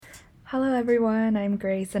Hello, everyone. I'm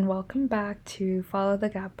Grace, and welcome back to Follow the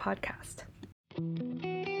Gap podcast.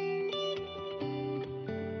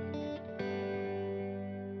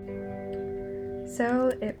 So,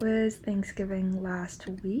 it was Thanksgiving last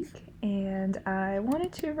week, and I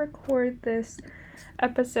wanted to record this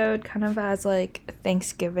episode kind of as like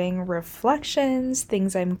Thanksgiving reflections,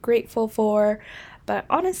 things I'm grateful for. But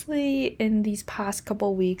honestly, in these past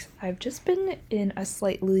couple weeks, I've just been in a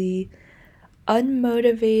slightly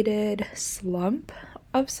unmotivated slump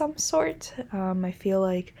of some sort. I feel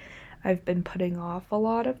like I've been putting off a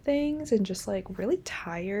lot of things and just like really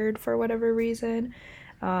tired for whatever reason.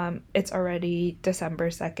 It's already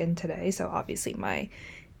December 2nd today, so obviously my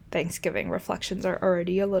Thanksgiving reflections are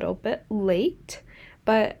already a little bit late.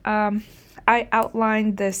 But I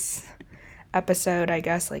outlined this episode, I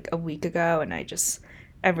guess, like a week ago, and I just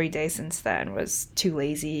every day since then was too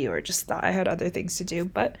lazy or just thought I had other things to do.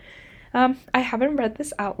 But I haven't read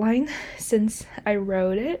this outline since I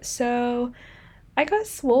wrote it, so I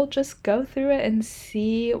guess we'll just go through it and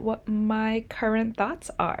see what my current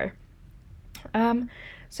thoughts are.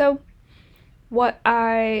 So what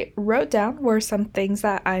I wrote down were some things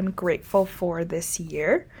that I'm grateful for this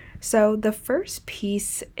year. So the first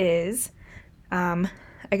piece is, I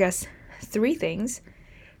guess, three things: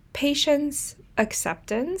 patience,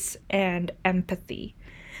 acceptance, and empathy.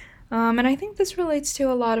 And I think this relates to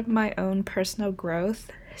a lot of my own personal growth.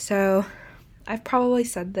 So I've probably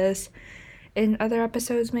said this in other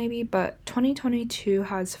episodes, maybe, but 2022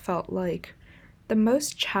 has felt like the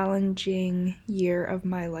most challenging year of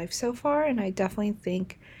my life so far. And I definitely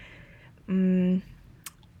think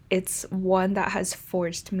it's one that has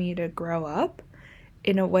forced me to grow up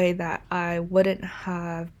in a way that I wouldn't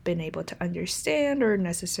have been able to understand or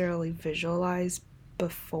necessarily visualize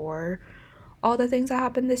before all the things that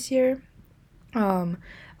happened this year.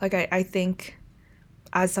 I think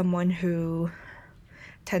as someone who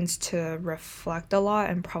tends to reflect a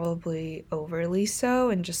lot and probably overly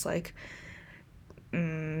so, and just like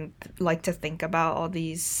to think about all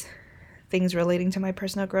these things relating to my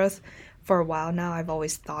personal growth for a while now, I've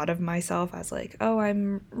always thought of myself as like, oh,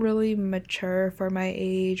 I'm really mature for my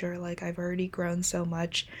age, or like I've already grown so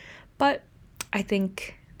much. But I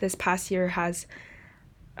think this past year has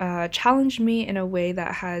challenged me in a way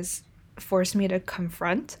that has forced me to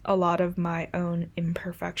confront a lot of my own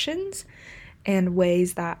imperfections and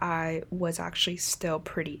ways that I was actually still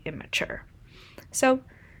pretty immature. So,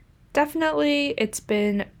 definitely, it's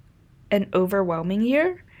been an overwhelming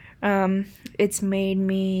year. It's made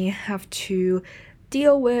me have to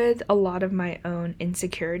deal with a lot of my own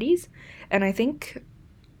insecurities. And I think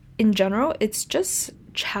in general, it's just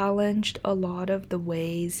challenged a lot of the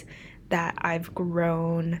ways that I've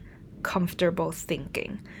grown comfortable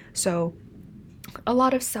thinking. So, a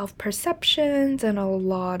lot of self perceptions and a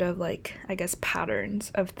lot of, like, I guess,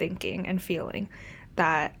 patterns of thinking and feeling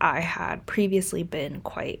that I had previously been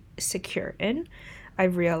quite secure in, I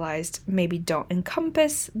realized maybe don't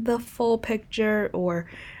encompass the full picture, or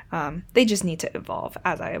they just need to evolve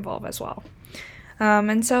as I evolve as well.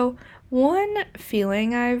 And so, one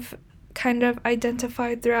feeling I've kind of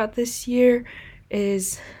identified throughout this year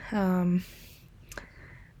is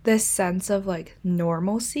this sense of like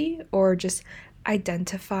normalcy, or just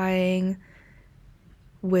identifying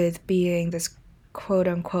with being this quote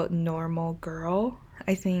unquote normal girl.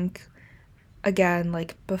 I think, again,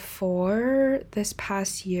 like before this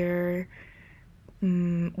past year,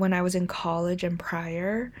 when I was in college and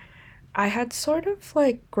prior, I had sort of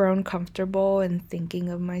like grown comfortable in thinking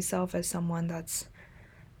of myself as someone that's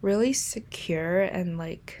really secure and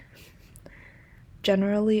like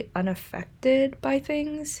generally unaffected by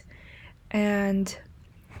things. And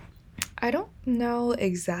I don't know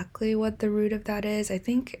exactly what the root of that is. I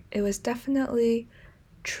think it was definitely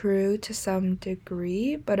true to some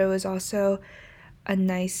degree, but it was also a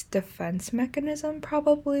nice defense mechanism,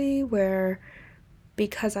 probably, where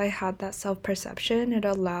because I had that self perception, it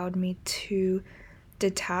allowed me to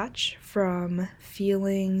detach from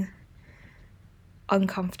feeling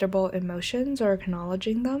uncomfortable emotions or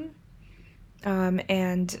acknowledging them.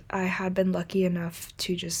 And I had been lucky enough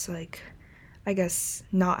to just like, I guess,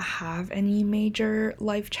 not have any major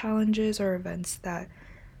life challenges or events that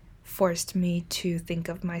forced me to think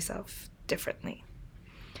of myself differently.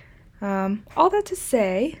 All that to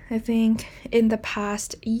say, I think in the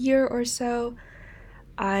past year or so,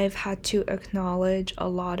 I've had to acknowledge a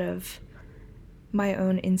lot of my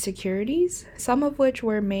own insecurities, some of which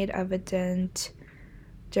were made evident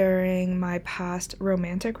during my past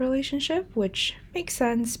romantic relationship, which makes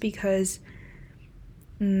sense because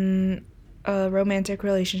a romantic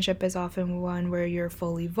relationship is often one where you're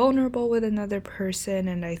fully vulnerable with another person,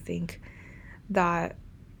 and I think that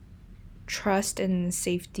trust and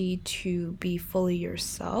safety to be fully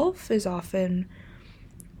yourself is often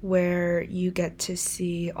where you get to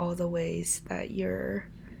see all the ways that you're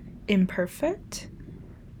imperfect.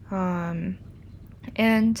 And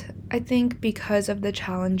I think because of the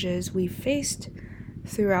challenges we faced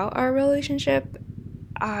throughout our relationship,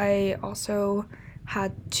 I also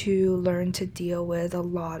had to learn to deal with a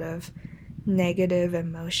lot of negative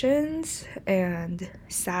emotions and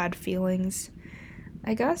sad feelings,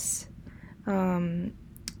 I guess. Um,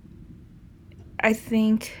 I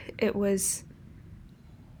think it was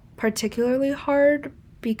particularly hard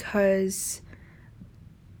because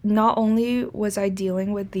not only was I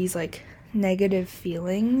dealing with these like negative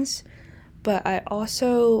feelings, but I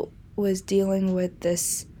also was dealing with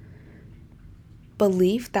this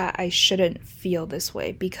belief that I shouldn't feel this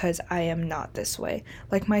way because I am not this way.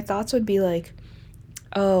 Like, my thoughts would be like,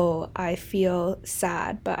 oh, I feel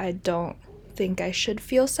sad, but I don't think I should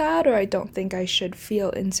feel sad, or I don't think I should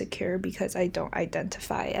feel insecure because I don't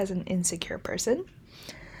identify as an insecure person.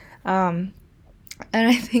 And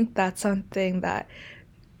I think that's something that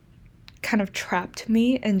kind of trapped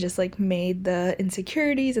me and just like made the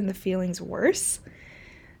insecurities and the feelings worse.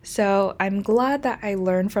 So I'm glad that I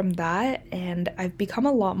learned from that, and I've become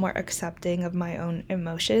a lot more accepting of my own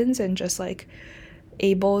emotions and just like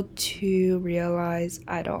able to realize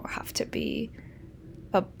I don't have to be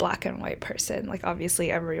a black and white person. Like,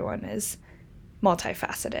 obviously, everyone is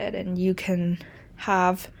multifaceted, and you can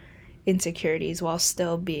have insecurities while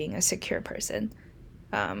still being a secure person.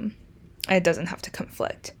 It doesn't have to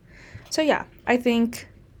conflict. So, yeah, I think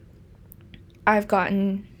I've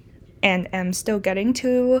gotten and am still getting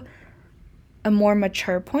to a more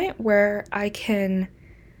mature point where I can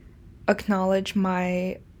acknowledge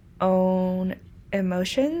my own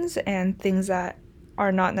emotions and things that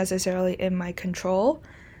are not necessarily in my control.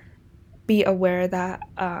 Be aware that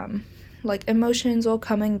like emotions will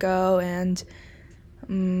come and go, and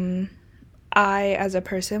I as a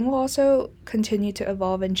person will also continue to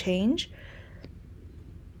evolve and change.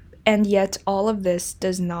 And yet, all of this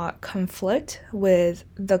does not conflict with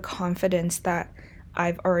the confidence that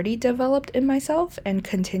I've already developed in myself and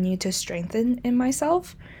continue to strengthen in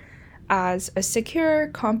myself as a secure,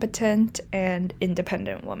 competent, and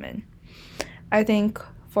independent woman. I think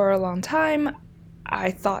for a long time,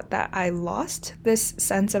 I thought that I lost this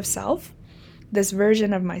sense of self, this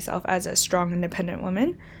version of myself as a strong, independent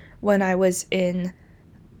woman, when I was in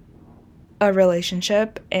a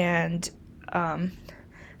relationship and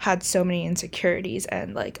had so many insecurities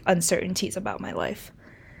and like uncertainties about my life.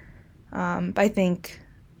 But I think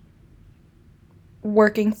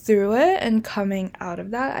working through it and coming out of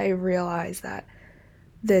that, I realized that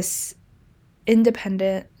this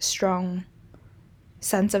independent, strong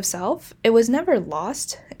sense of self, it was never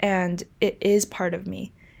lost, and it is part of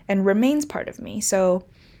me and remains part of me. So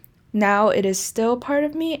now it is still part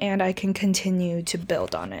of me, and I can continue to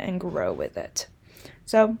build on it and grow with it.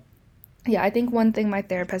 So yeah, I think one thing my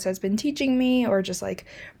therapist has been teaching me, or just like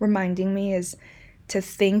reminding me, is to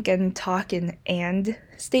think and talk in and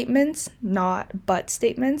statements, not but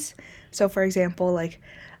statements. So, for example, like,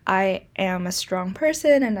 I am a strong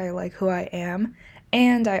person and I like who I am,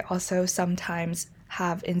 and I also sometimes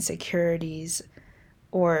have insecurities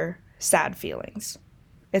or sad feelings.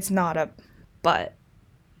 It's not a but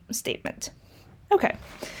statement. Okay.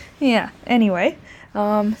 Yeah, anyway,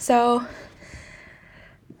 so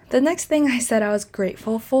the next thing I said I was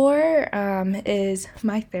grateful for is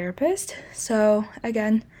my therapist. So,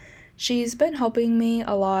 again, she's been helping me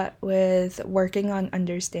a lot with working on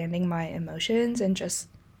understanding my emotions and just,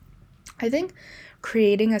 I think,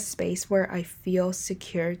 creating a space where I feel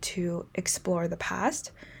secure to explore the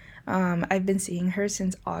past. I've been seeing her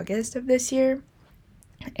since August of this year,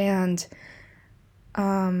 and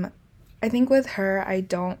I think with her, I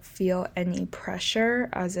don't feel any pressure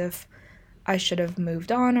as if I should have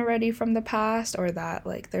moved on already from the past, or that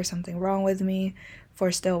like there's something wrong with me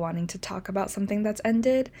for still wanting to talk about something that's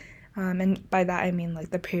ended. And by that I mean like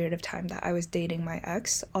the period of time that I was dating my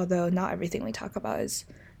ex, although not everything we talk about is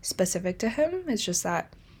specific to him. It's just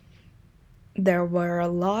that there were a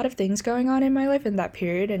lot of things going on in my life in that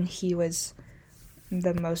period, and he was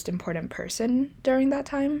the most important person during that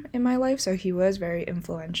time in my life, so he was very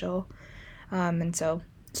influential. And so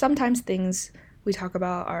sometimes things we talk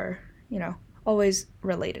about are, always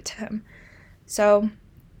related to him. So,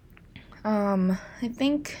 I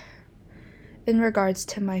think in regards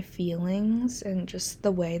to my feelings and just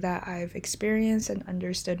the way that I've experienced and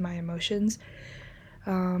understood my emotions,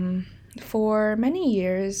 for many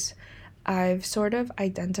years, I've sort of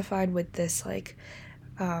identified with this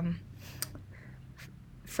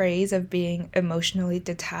phrase of being emotionally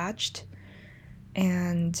detached,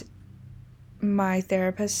 and my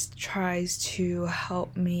therapist tries to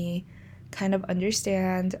help me kind of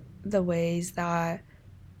understand the ways that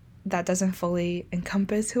that doesn't fully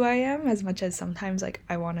encompass who I am, as much as sometimes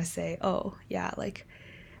I want to say, oh yeah,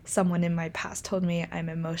 someone in my past told me I'm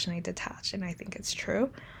emotionally detached, and I think it's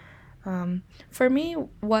true. For me,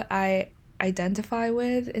 what I identify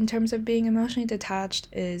with in terms of being emotionally detached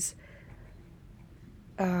is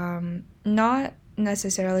not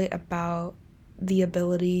necessarily about the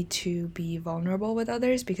ability to be vulnerable with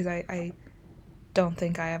others, because I don't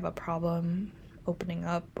think I have a problem opening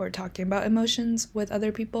up or talking about emotions with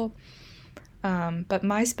other people. But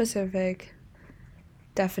my specific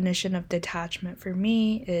definition of detachment for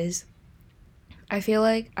me is I feel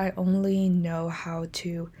like I only know how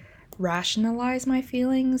to rationalize my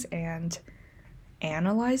feelings and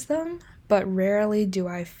analyze them, but rarely do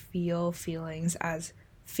I feel feelings as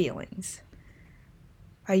feelings.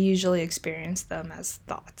 I usually experience them as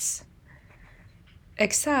thoughts.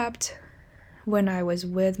 Except when I was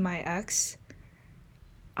with my ex,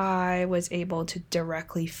 I was able to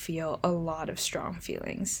directly feel a lot of strong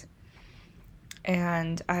feelings.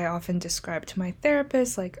 And I often describe to my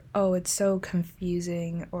therapist, oh, it's so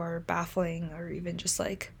confusing or baffling or even just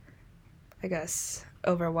I guess,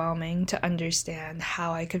 overwhelming to understand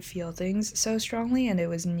how I could feel things so strongly, and it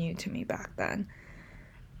was new to me back then.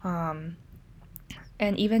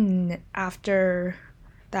 And even after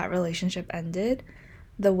that relationship ended,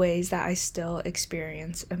 the ways that I still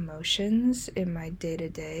experience emotions in my day to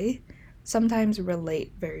day sometimes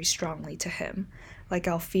relate very strongly to him.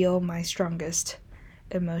 I'll feel my strongest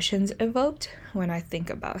emotions evoked when I think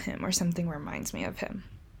about him or something reminds me of him.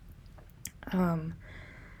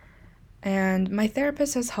 And my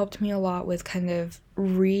therapist has helped me a lot with kind of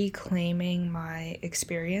reclaiming my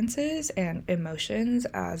experiences and emotions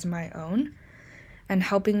as my own, and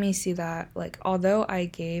helping me see that, although I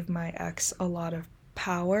gave my ex a lot of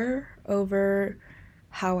power over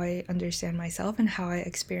how I understand myself and how I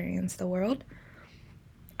experience the world,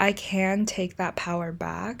 I can take that power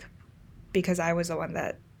back because I was the one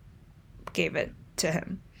that gave it to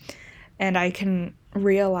him. And I can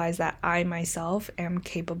realize that I myself am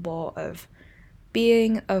capable of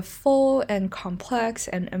being a full and complex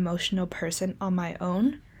and emotional person on my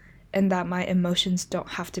own, and that my emotions don't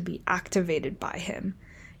have to be activated by him,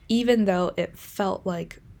 even though it felt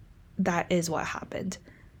like that is what happened.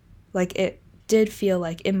 It did feel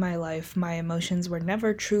like in my life, my emotions were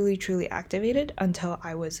never truly, truly activated until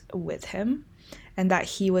I was with him, and that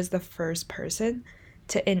he was the first person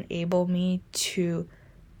to enable me to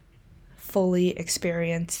fully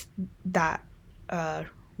experience that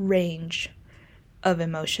range of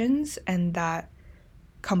emotions and that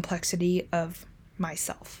complexity of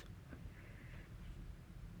myself.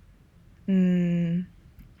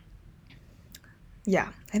 Yeah,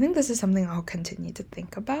 I think this is something I'll continue to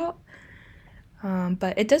think about.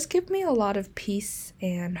 But it does give me a lot of peace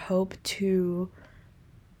and hope to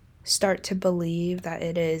start to believe that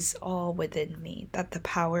it is all within me, that the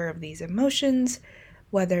power of these emotions,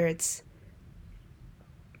 whether it's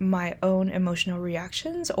my own emotional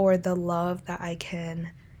reactions or the love that I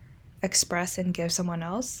can express and give someone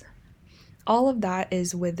else, all of that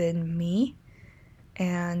is within me.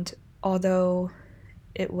 And although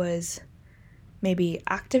it was maybe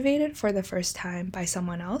activated for the first time by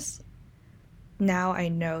someone else, now I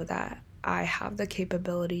know that I have the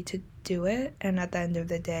capability to do it. And at the end of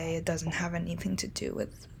the day, it doesn't have anything to do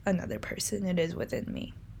with another person, it is within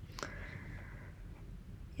me.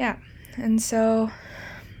 Yeah. And so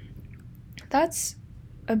that's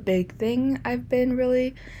a big thing I've been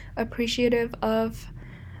really appreciative of.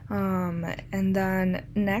 And then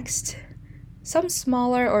next, some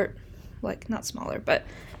smaller, or not smaller, but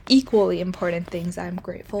equally important things I'm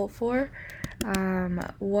grateful for.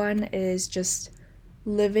 One is just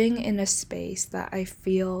living in a space that I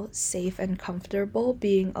feel safe and comfortable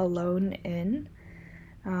being alone in.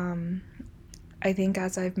 I think,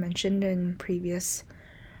 as I've mentioned in previous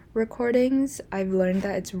recordings, I've learned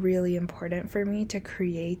that it's really important for me to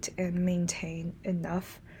create and maintain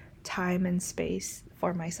enough time and space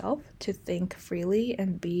for myself to think freely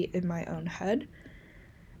and be in my own head.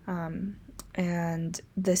 And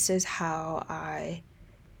this is how I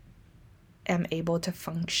am able to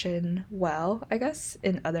function well, I guess,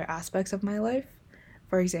 in other aspects of my life.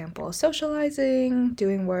 For example, socializing,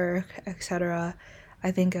 doing work, etc.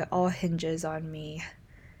 I think it all hinges on me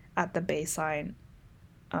at the baseline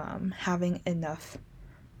having enough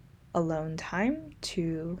alone time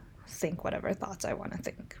to think whatever thoughts I want to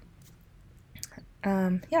think.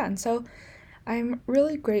 Yeah, and so I'm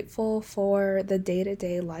really grateful for the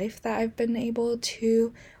day-to-day life that I've been able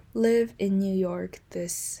to live in New York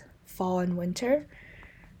this fall and winter.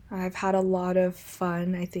 I've had a lot of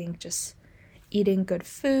fun, I think, just eating good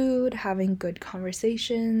food, having good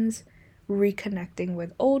conversations, reconnecting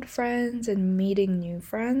with old friends, and meeting new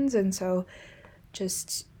friends. And so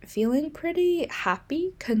just feeling pretty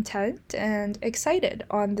happy, content, and excited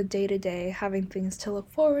on the day to day, having things to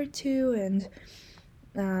look forward to, and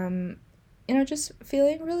um, just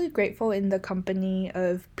feeling really grateful in the company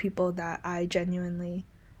of people that I genuinely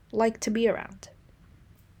like to be around.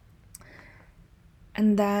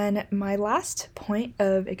 And then my last point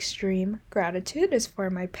of extreme gratitude is for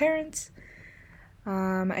my parents.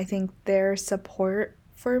 I think their support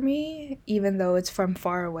for me, even though it's from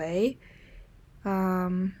far away,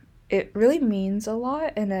 um, it really means a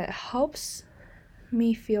lot and it helps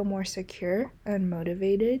me feel more secure and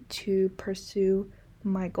motivated to pursue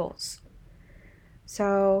my goals.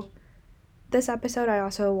 So, this episode, I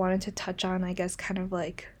also wanted to touch on, I guess, kind of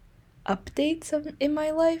like updates in my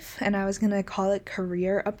life, and I was gonna call it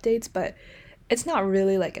career updates, but it's not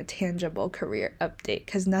really like a tangible career update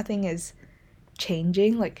because nothing is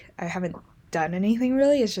changing. Like, I haven't done anything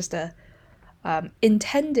really, it's just a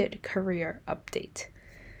intended career update.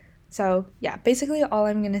 So, yeah, basically, all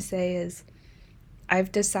I'm gonna say is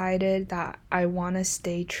I've decided that I want to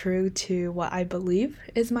stay true to what I believe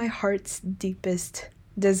is my heart's deepest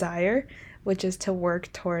desire, which is to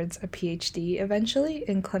work towards a PhD eventually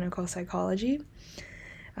in clinical psychology.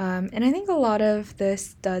 And I think a lot of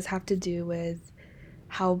this does have to do with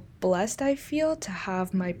how blessed I feel to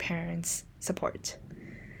have my parents' support.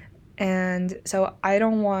 And so I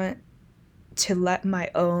don't want to let my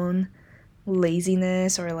own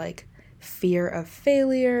laziness or like fear of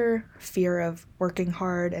failure, fear of working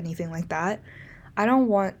hard, anything like that. I don't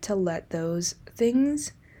want to let those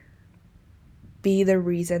things be the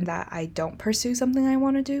reason that I don't pursue something I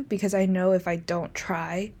want to do because I know if I don't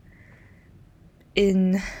try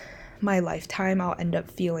in my lifetime, I'll end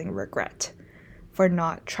up feeling regret for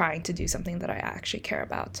not trying to do something that I actually care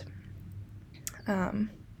about.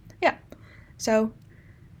 Yeah, so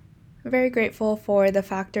I'm very grateful for the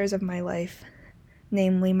factors of my life,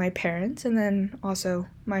 namely my parents and then also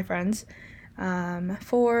my friends,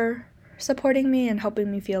 for supporting me and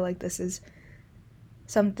helping me feel like this is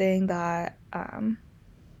something that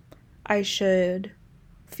I should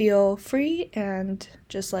feel free and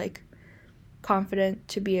just like confident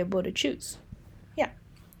to be able to choose. Yeah.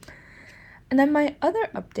 And then my other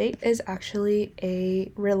update is actually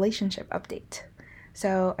a relationship update.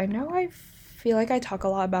 So I know I feel like I talk a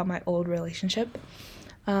lot about my old relationship,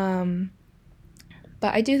 um,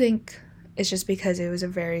 but I do think it's just because it was a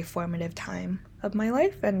very formative time of my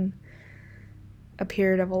life and a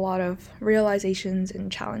period of a lot of realizations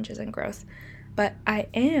and challenges and growth. But I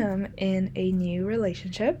am in a new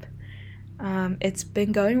relationship. It's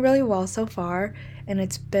been going really well so far, and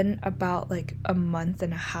it's been about like a month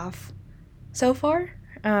and a half so far.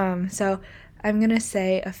 So I'm gonna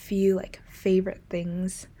say a few like favorite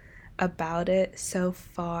things about it so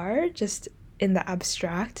far, just in the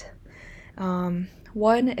abstract.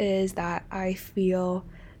 One is that I feel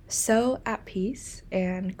so at peace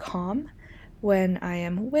and calm when I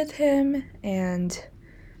am with him, and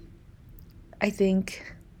I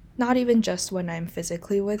think not even just when I'm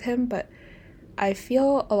physically with him, but I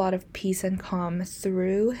feel a lot of peace and calm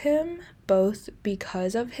through him, both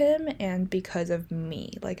because of him and because of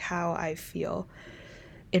me, like how I feel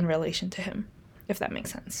in relation to him, if that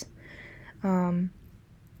makes sense.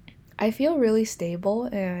 I feel really stable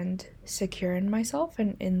and secure in myself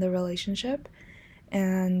and in the relationship,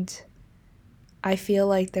 and I feel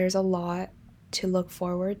like there's a lot to look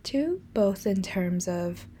forward to, both in terms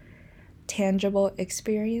of tangible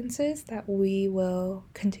experiences that we will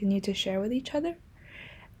continue to share with each other,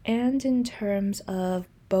 and in terms of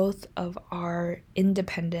both of our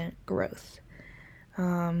independent growth.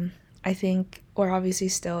 I think we're obviously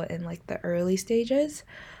still in like the early stages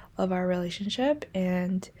of our relationship,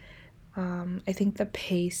 and I think the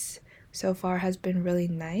pace so far has been really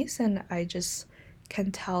nice, and I just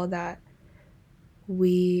can tell that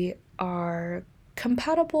we are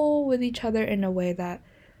compatible with each other in a way that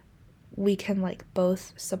we can like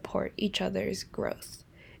both support each other's growth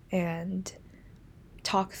and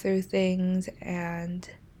talk through things and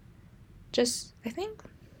just, I think,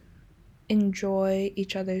 enjoy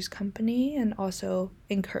each other's company and also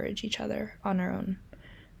encourage each other on our own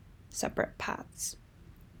separate paths.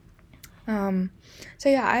 So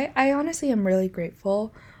yeah, I honestly am really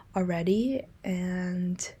grateful already,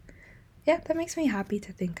 and yeah, that makes me happy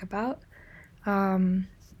to think about.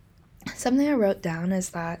 Something I wrote down is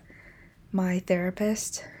that my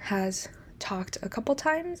therapist has talked a couple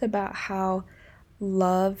times about how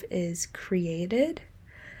love is created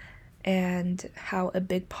and how a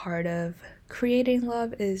big part of creating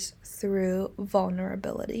love is through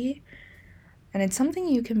vulnerability. And it's something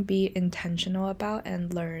you can be intentional about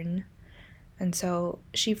and learn. And so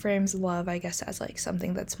she frames love, I guess, as like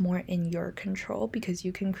something that's more in your control because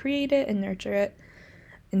you can create it and nurture it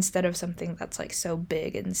instead of something that's like so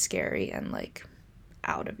big and scary and like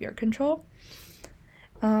out of your control.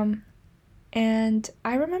 And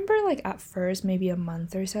I remember like at first, maybe a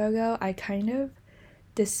month or so ago, I kind of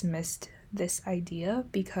dismissed this idea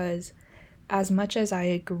because as much as I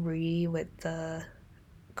agree with the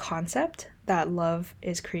concept that love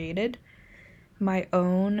is created, my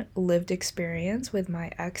own lived experience with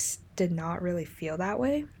my ex did not really feel that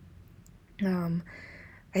way. Um,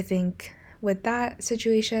 I think with that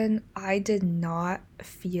situation, I did not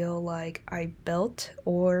feel like I built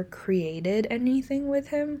or created anything with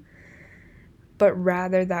him, but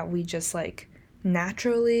rather that we just like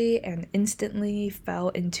naturally and instantly fell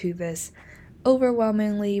into this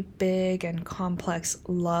overwhelmingly big and complex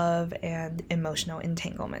love and emotional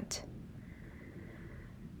entanglement.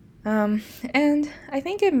 And I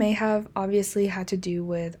think it may have obviously had to do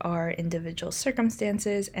with our individual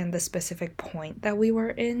circumstances and the specific point that we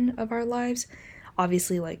were in of our lives.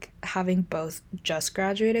 Obviously, like having both just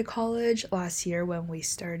graduated college last year when we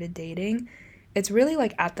started dating, it's really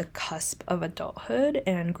like at the cusp of adulthood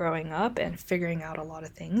and growing up and figuring out a lot of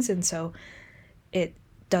things. And so it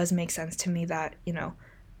does make sense to me that,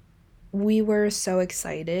 we were so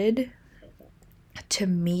excited to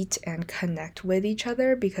meet and connect with each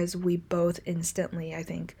other because we both instantly, I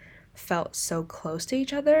think, felt so close to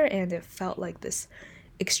each other and it felt like this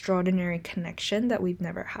extraordinary connection that we've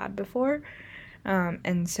never had before.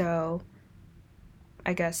 And so,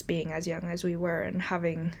 I guess being as young as we were and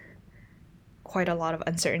having quite a lot of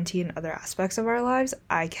uncertainty in other aspects of our lives,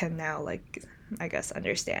 I can now, like, I guess,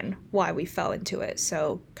 understand why we fell into it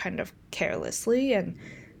so kind of carelessly and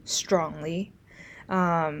strongly.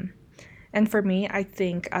 Um, And for me, I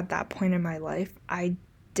think at that point in my life, I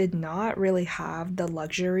did not really have the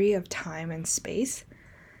luxury of time and space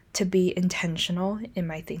to be intentional in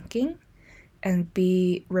my thinking and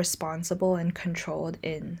be responsible and controlled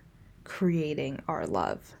in creating our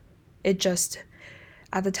love. It just,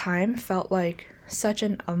 at the time, felt like such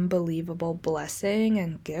an unbelievable blessing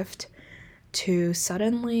and gift to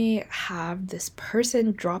suddenly have this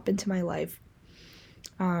person drop into my life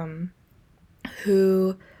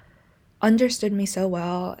who understood me so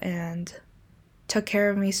well and took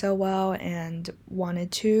care of me so well and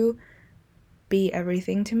wanted to be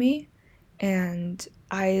everything to me. And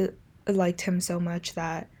I liked him so much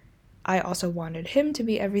that I also wanted him to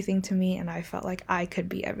be everything to me, and I felt like I could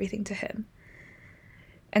be everything to him.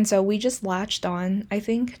 And so we just latched on, I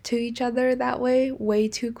think, to each other that way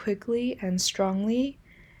too quickly and strongly.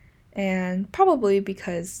 And probably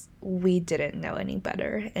because we didn't know any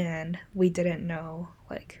better and we didn't know,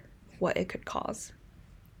 like, what it could cause.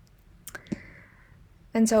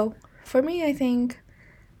 And so for me, I think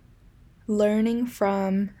learning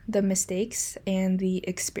from the mistakes and the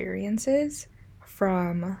experiences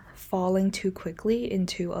from falling too quickly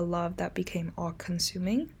into a love that became all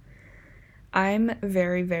consuming. I'm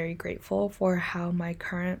very, very grateful for how my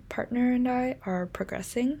current partner and I are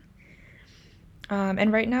progressing.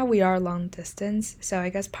 And right now we are long distance, so I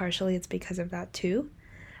guess partially it's because of that too.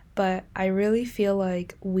 But I really feel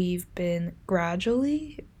like we've been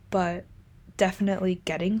gradually, but definitely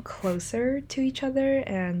getting closer to each other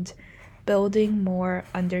and building more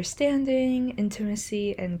understanding,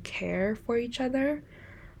 intimacy, and care for each other,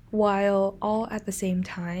 while all at the same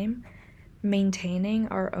time maintaining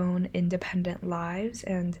our own independent lives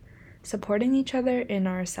and supporting each other in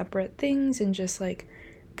our separate things and just like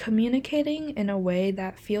communicating in a way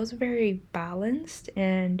that feels very balanced,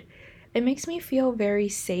 and it makes me feel very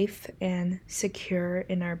safe and secure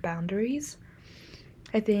in our boundaries.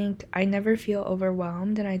 I think I never feel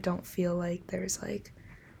overwhelmed and I don't feel like there's like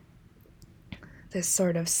this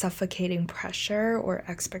sort of suffocating pressure or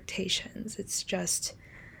expectations. It's just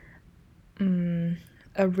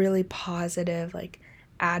a really positive, like,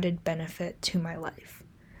 added benefit to my life.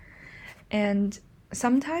 And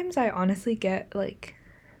sometimes I honestly get like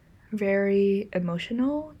very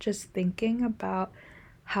emotional just thinking about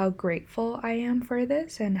how grateful I am for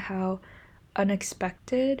this and how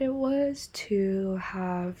unexpected it was to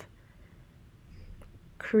have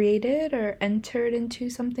created or entered into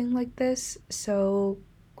something like this so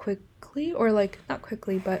quickly, or like not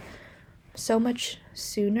quickly, but so much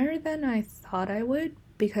sooner than I thought I would,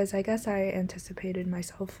 because I guess I anticipated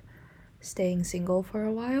myself staying single for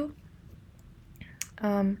a while.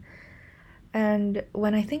 And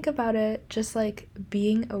when I think about it, just like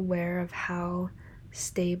being aware of how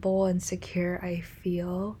stable and secure I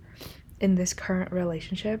feel in this current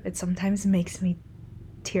relationship, it sometimes makes me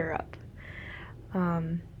tear up.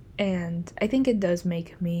 And I think it does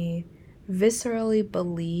make me viscerally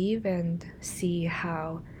believe and see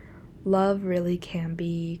how love really can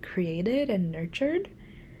be created and nurtured,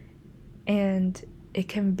 and it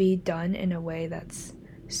can be done in a way that's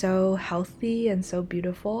so healthy and so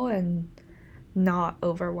beautiful and not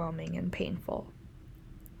overwhelming and painful.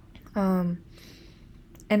 And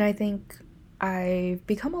I think I've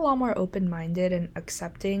become a lot more open minded and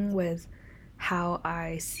accepting with how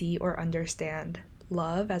I see or understand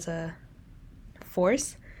love as a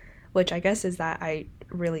force, which I guess is that I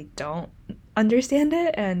really don't understand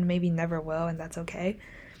it and maybe never will, and that's okay.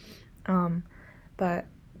 But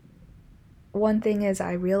one thing is,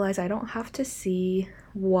 I realize I don't have to see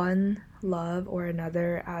one love or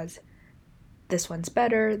another as this one's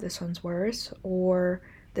better, this one's worse, or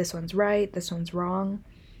this one's right, this one's wrong,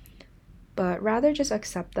 but rather just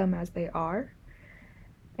accept them as they are.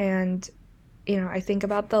 And, I think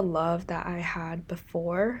about the love that I had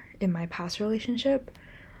before in my past relationship,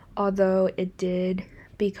 although it did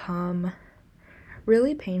become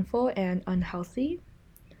really painful and unhealthy,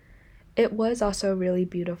 it was also really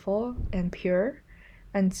beautiful and pure.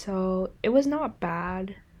 And so it was not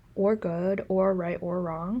bad or good or right or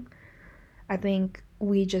wrong. I think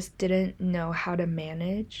we just didn't know how to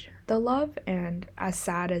manage the love, and as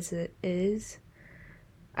sad as it is,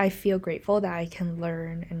 I feel grateful that I can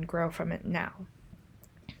learn and grow from it now.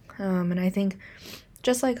 And I think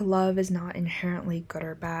just like love is not inherently good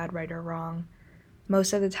or bad, right or wrong,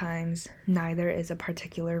 most of the times neither is a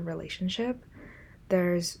particular relationship.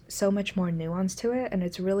 There's so much more nuance to it, and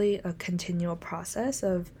it's really a continual process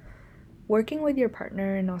of working with your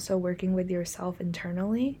partner and also working with yourself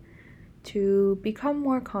internally to become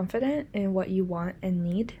more confident in what you want and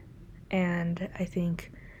need. And I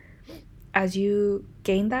think as you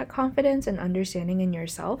gain that confidence and understanding in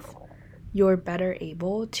yourself, you're better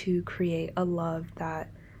able to create a love that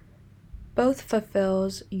both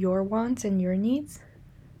fulfills your wants and your needs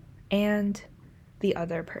and the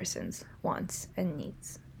other person's wants and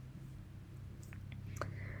needs.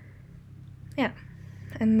 Yeah.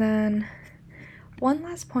 And then one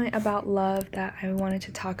last point about love that I wanted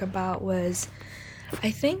to talk about was,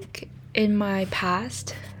 I think in my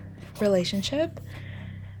past relationship,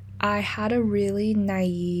 I had a really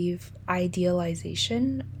naive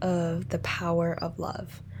idealization of the power of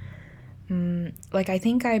love. I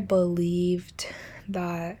think I believed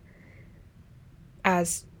that,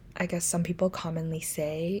 as I guess some people commonly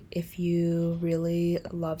say, if you really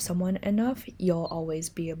love someone enough, you'll always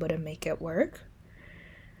be able to make it work.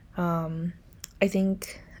 I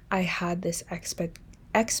think I had this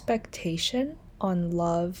expectation on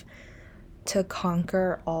love to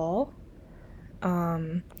conquer all.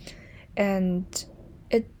 And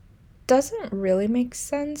it doesn't really make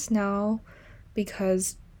sense now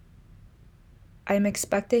because I'm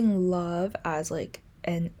expecting love as like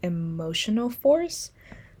an emotional force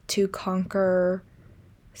to conquer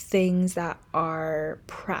things that are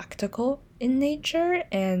practical in nature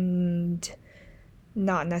and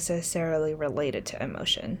not necessarily related to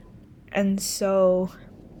emotion. And so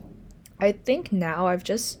I think now I've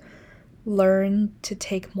just learned to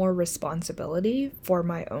take more responsibility for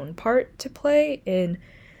my own part to play in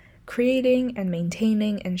creating and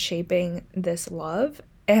maintaining and shaping this love.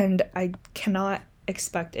 And I cannot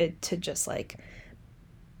expect it to just like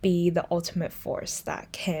be the ultimate force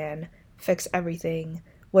that can fix everything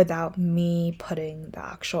without me putting the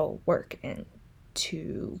actual work in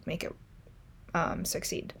to make it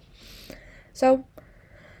succeed. So,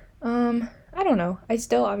 I don't know. I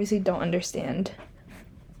still obviously don't understand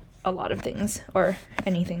a lot of things or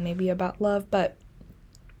anything maybe about love, but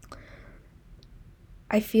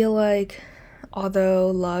I feel like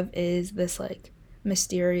although love is this like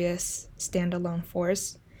mysterious standalone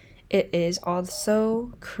force, it is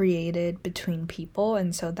also created between people,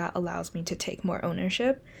 and so that allows me to take more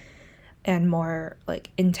ownership and more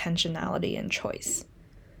like intentionality and choice.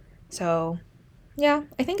 So, yeah,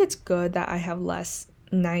 I think it's good that I have less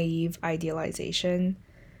naive idealization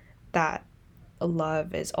that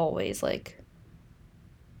love is always like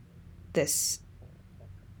this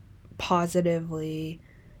positively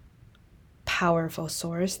powerful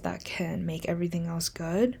source that can make everything else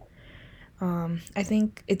good. I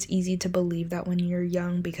think it's easy to believe that when you're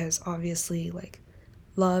young because obviously, like,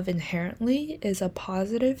 love inherently is a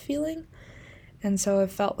positive feeling. And so it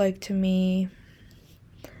felt like to me,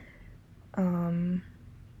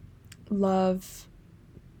 love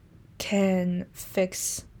can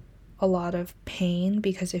fix a lot of pain,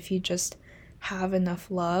 because if you just have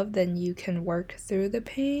enough love, then you can work through the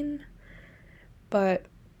pain. But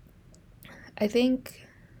I think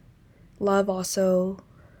love also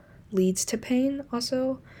leads to pain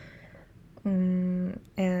also.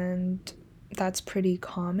 And that's pretty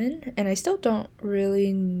common. And I still don't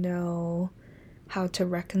really know how to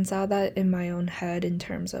reconcile that in my own head in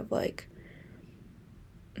terms of like,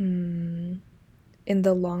 in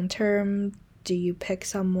the long term, do you pick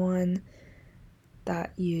someone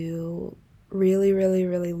that you really, really,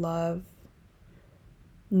 really love,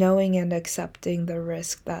 knowing and accepting the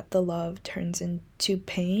risk that the love turns into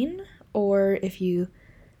pain? Or if you,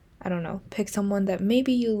 I don't know, pick someone that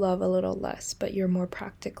maybe you love a little less, but you're more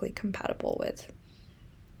practically compatible with.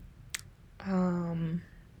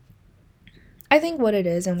 I think what it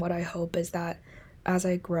is and what I hope is that as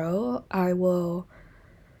I grow, I will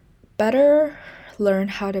better learn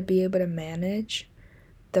how to be able to manage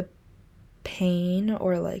the pain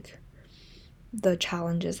or like the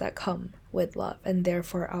challenges that come with love, and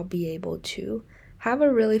therefore I'll be able to have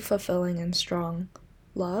a really fulfilling and strong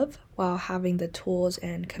love while having the tools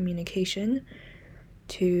and communication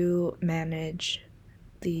to manage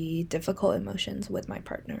the difficult emotions with my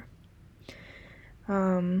partner.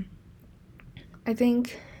 I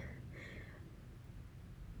think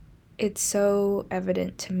it's so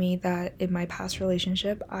evident to me that in my past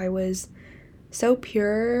relationship, I was so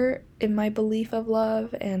pure in my belief of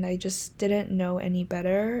love, and I just didn't know any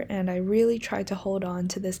better. And I really tried to hold on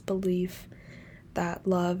to this belief that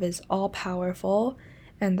love is all powerful,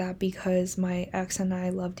 and that because my ex and I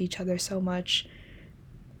loved each other so much,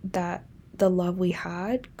 that the love we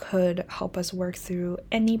had could help us work through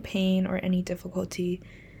any pain or any difficulty.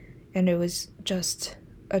 And it was just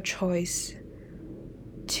a choice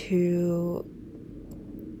to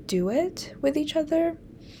do it with each other.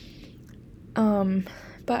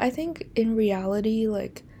 But I think in reality,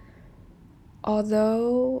 like,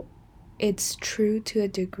 although it's true to a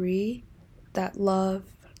degree that love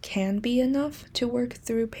can be enough to work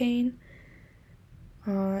through pain,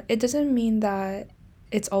 it doesn't mean that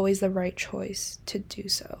it's always the right choice to do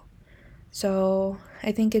so. So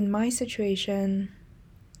I think in my situation,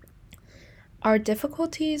 our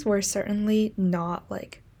difficulties were certainly not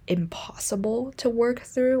like impossible to work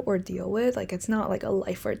through or deal with. Like, it's not like a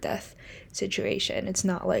life or death situation. It's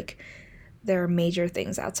not like there are major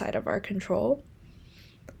things outside of our control.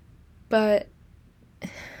 But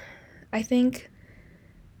I think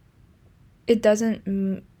it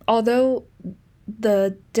doesn't, although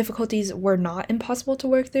the difficulties were not impossible to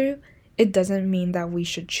work through, it doesn't mean that we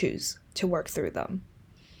should choose to work through them.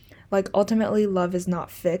 Like, ultimately, love is not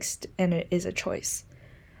fixed, and it is a choice.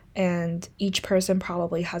 And each person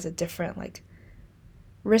probably has a different, like,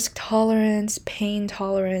 risk tolerance, pain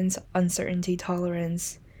tolerance, uncertainty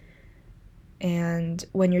tolerance. And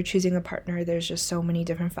when you're choosing a partner, there's just so many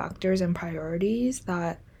different factors and priorities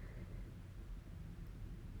that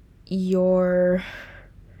you're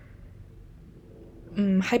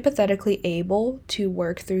hypothetically able to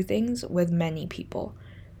work through things with many people.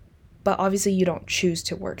 But obviously, you don't choose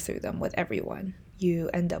to work through them with everyone. You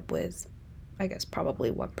end up with, I guess, probably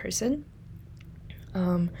one person.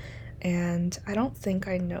 And I don't think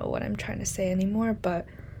I know what I'm trying to say anymore, but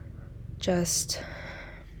just,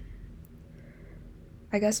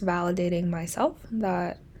 I guess, validating myself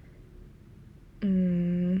that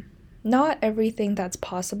not everything that's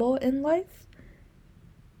possible in life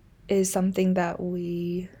is something that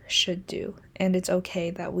we should do. And it's okay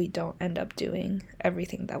that we don't end up doing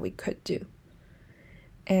everything that we could do.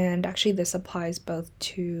 And actually, this applies both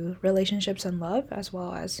to relationships and love, as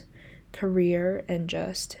well as career and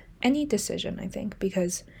just any decision, I think.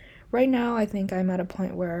 Because right now, I think I'm at a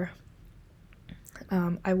point where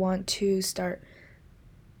I want to start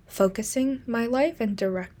focusing my life and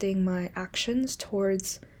directing my actions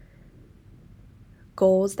towards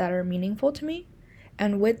goals that are meaningful to me.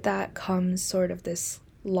 And with that comes sort of this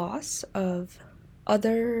loss of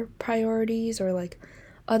other priorities or like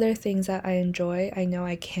other things that I enjoy. I know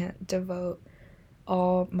I can't devote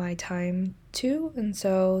all my time to, and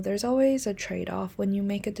so there's always a trade-off when you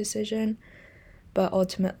make a decision, but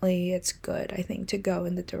ultimately it's good, I think, to go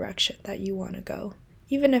in the direction that you want to go,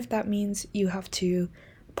 even if that means you have to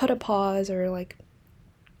put a pause or like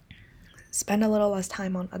spend a little less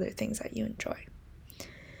time on other things that you enjoy.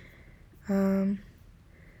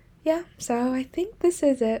 Yeah, so I think this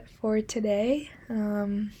is it for today.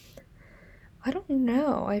 I don't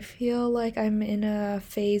know. I feel like I'm in a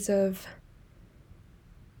phase of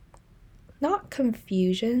not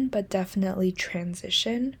confusion, but definitely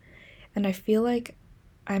transition. And I feel like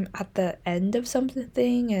I'm at the end of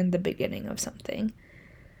something and the beginning of something.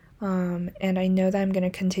 And I know that I'm going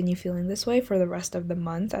to continue feeling this way for the rest of the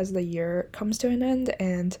month as the year comes to an end.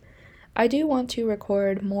 And I do want to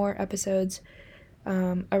record more episodes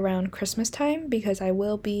around Christmas time because I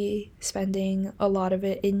will be spending a lot of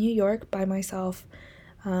it in New York by myself.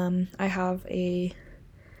 I have a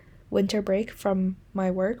winter break from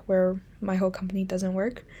my work where my whole company doesn't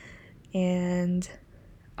work, and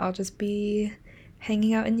I'll just be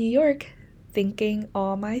hanging out in New York thinking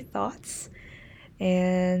all my thoughts,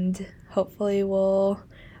 and hopefully we'll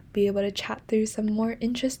be able to chat through some more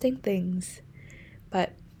interesting things.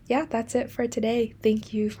 But yeah, that's it for today.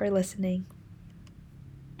 Thank you for listening.